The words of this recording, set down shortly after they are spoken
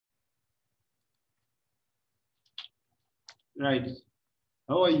Right.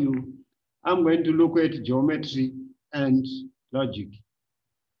 How are you? I'm going to look at geometry and logic.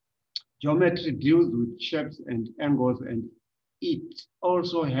 Geometry deals with shapes and angles, and it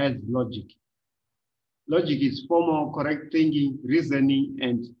also has logic. Logic is formal, correct thinking, reasoning,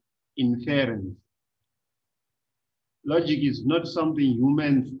 and inference. Logic is not something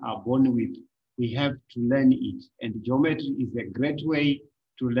humans are born with. We have to learn it, and geometry is a great way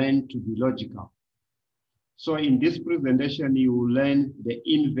to learn to be logical. So in this presentation, you will learn the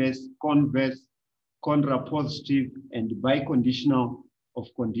inverse, converse, contrapositive, and biconditional of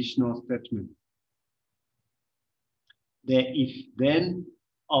conditional statements. The if-then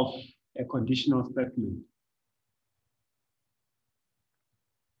of a conditional statement.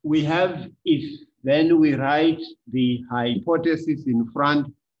 We have if, then we write the hypothesis in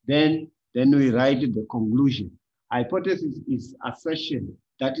front, then we write the conclusion. Hypothesis is assertion,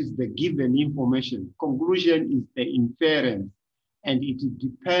 that is the given information. Conclusion is the inference, and it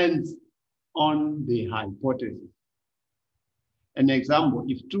depends on the hypothesis. An example,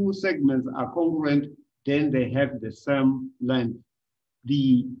 if two segments are congruent, then they have the same length.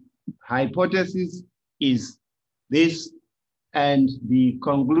 The hypothesis is this, and the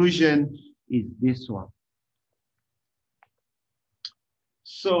conclusion is this one.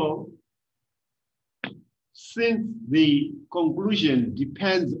 So, since the conclusion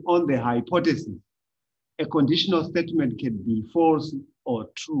depends on the hypothesis, a conditional statement can be false or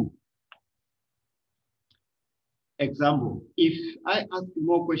true. Example, if I ask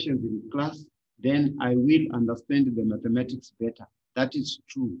more questions in class, then I will understand the mathematics better. That is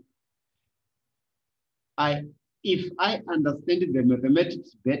true. If I understand the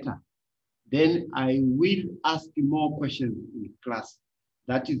mathematics better, then I will ask more questions in class.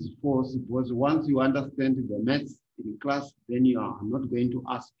 That is false, because once you understand the maths in class, then you are not going to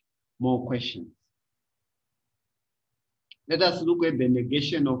ask more questions. Let us look at the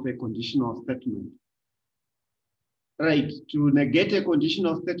negation of a conditional statement. Right, to negate a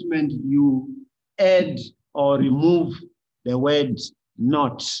conditional statement, you add or remove the word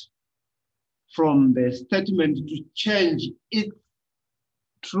not from the statement to change its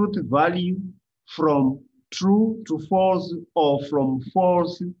truth value from true to false, or from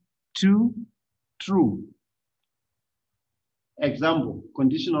false to true. Example,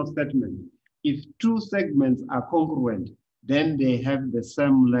 conditional statement. If two segments are congruent, then they have the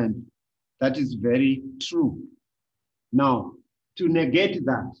same length. That is very true. Now, to negate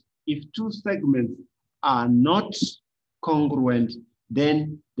that, if two segments are not congruent,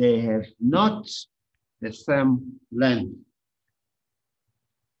 then they have not the same length.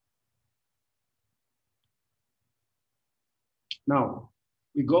 Now,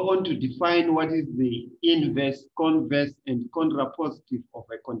 we go on to define what is the inverse, converse, and contrapositive of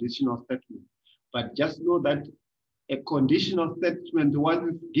a conditional statement. But just know that a conditional statement,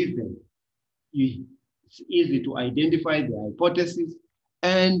 once it's given, it's easy to identify the hypothesis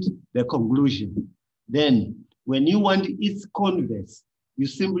and the conclusion. Then, when you want its converse, you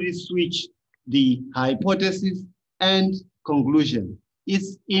simply switch the hypothesis and conclusion.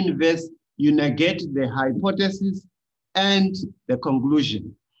 Its inverse, you negate the hypothesis and the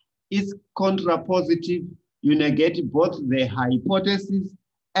conclusion. Its contrapositive, you negate both the hypothesis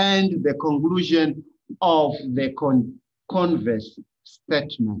and the conclusion of the converse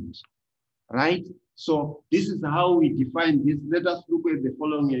statement, right? So this is how we define this. Let us look at the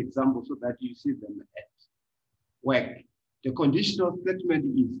following example so that you see them at work. The conditional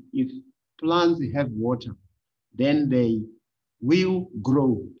statement is if plants have water, then they will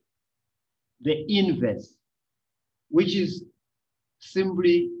grow. The inverse, which is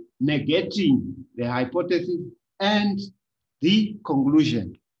simply negating the hypothesis and the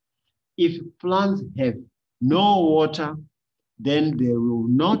conclusion. If plants have no water, then they will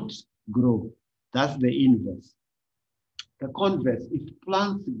not grow. That's the inverse. The converse, if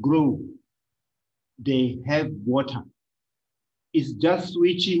plants grow, they have water. It's just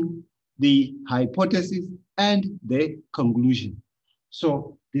switching the hypothesis and the conclusion.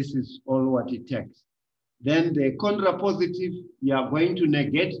 So this is all what it takes. Then the contrapositive, you are going to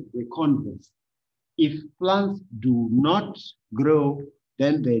negate the converse. If plants do not grow,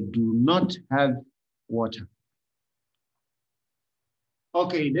 then they do not have water.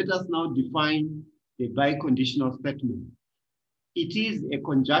 Okay, let us now define the biconditional statement. It is a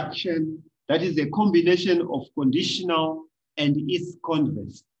conjunction that is a combination of conditional and its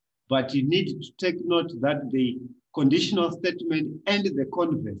converse. But you need to take note that the conditional statement and the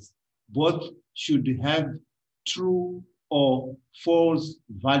converse both should have true or false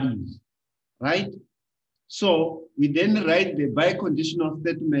values, right? So we then write the biconditional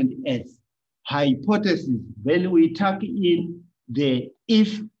statement as hypothesis, then we tuck in the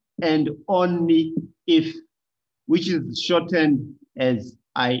if and only if, which is shortened as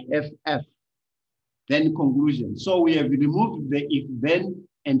IFF, then conclusion. So we have removed the if then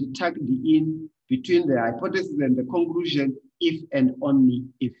and tucked in between the hypothesis and the conclusion, if and only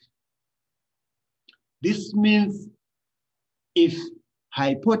if. This means if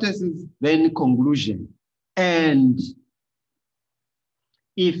hypothesis, then conclusion, and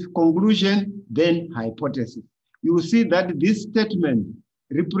if conclusion, then hypothesis. You will see that this statement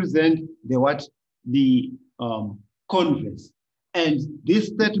represents the what? The converse. And this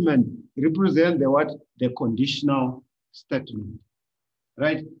statement represents the what? The conditional statement.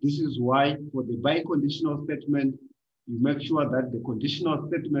 Right? This is why for the biconditional statement, you make sure that the conditional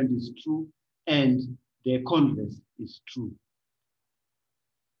statement is true and the converse is true.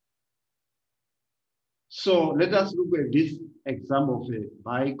 So let us look at this example of a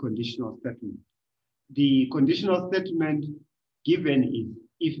biconditional statement. The conditional statement given is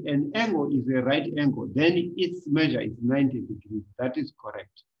if an angle is a right angle, then its measure is 90 degrees. That is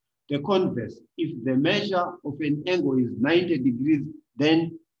correct. The converse, if the measure of an angle is 90 degrees,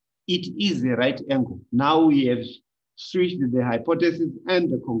 then it is a right angle. Now we have switched the hypothesis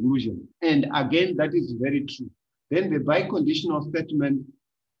and the conclusion. And again, that is very true. Then the biconditional statement,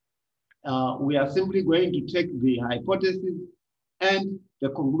 we are simply going to take the hypothesis and the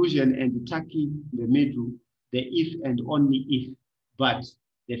conclusion and tuck in the middle, the if and only if. But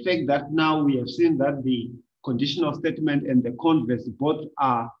the fact that now we have seen that the conditional statement and the converse both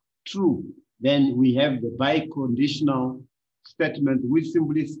are true, then we have the biconditional statement, which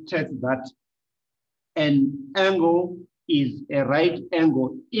simply states that an angle is a right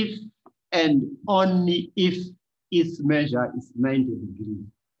angle if and only if its measure is 90 degrees.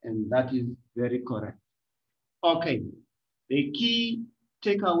 And that is very correct. Okay, the key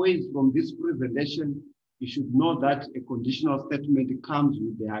takeaways from this presentation, you should know that a conditional statement comes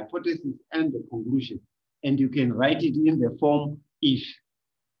with the hypothesis and the conclusion, and you can write it in the form if,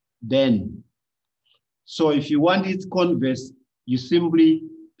 then. So if you want its converse, you simply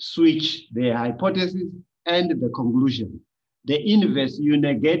switch the hypothesis and the conclusion. The inverse, you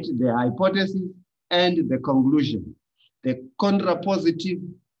negate the hypothesis and the conclusion. The contrapositive,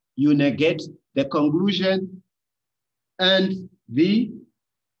 you negate the conclusion and the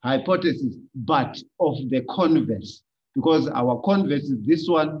hypothesis, but of the converse, because our converse is this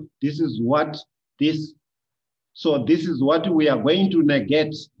one, this is what this, so this is what we are going to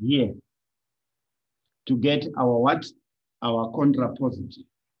negate here to get our what? Our contrapositive.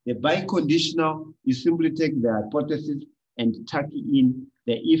 The biconditional, you simply take the hypothesis and tuck in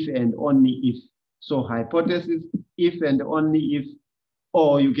the if and only if. So hypothesis, if and only if,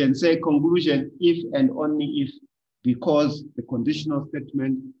 or you can say conclusion, if and only if, because the conditional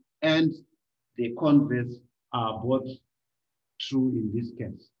statement and the converse are both true in this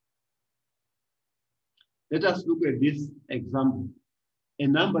case. Let us look at this example. A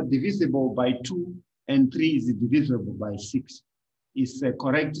number divisible by 2 and 3 is divisible by 6. It's a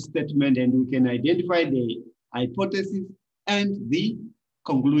correct statement, and we can identify the hypothesis and the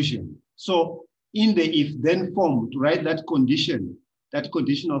conclusion. So in the if-then form, to write that condition, that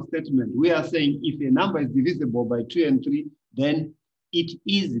conditional statement, we are saying if a number is divisible by 2 and 3, then it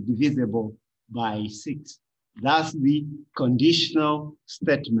is divisible by 6. That's the conditional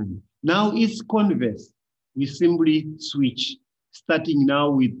statement. Now its converse, we simply switch, starting now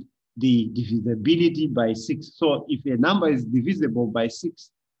with the divisibility by 6. So if a number is divisible by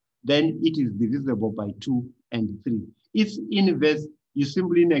 6, then it is divisible by 2 and 3. Its inverse, you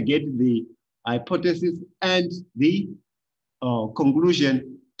simply negate the hypothesis and the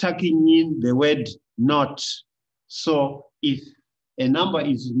conclusion, tucking in the word not. So if a number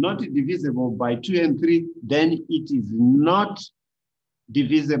is not divisible by 2 and 3, then it is not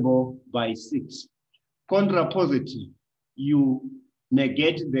divisible by 6. Contrapositive, you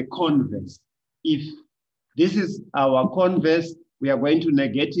negate the converse. If this is our converse, we are going to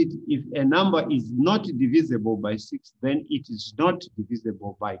negate it. If a number is not divisible by 6, then it is not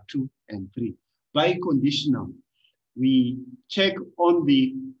divisible by 2 and 3. Biconditional, we check on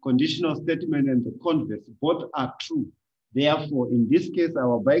the conditional statement and the converse. Both are true. Therefore, in this case,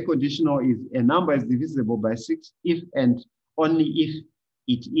 our biconditional is a number is divisible by 6 if and only if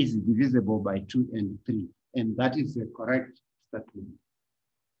it is divisible by 2 and 3. And that is the correct statement.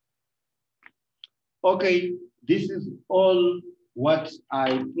 Okay, this is all what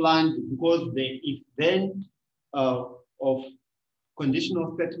I planned, because the if-then of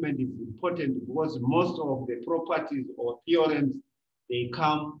conditional statement is important, because most of the properties or theorems, they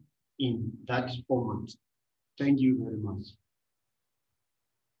come in that format. Thank you very much.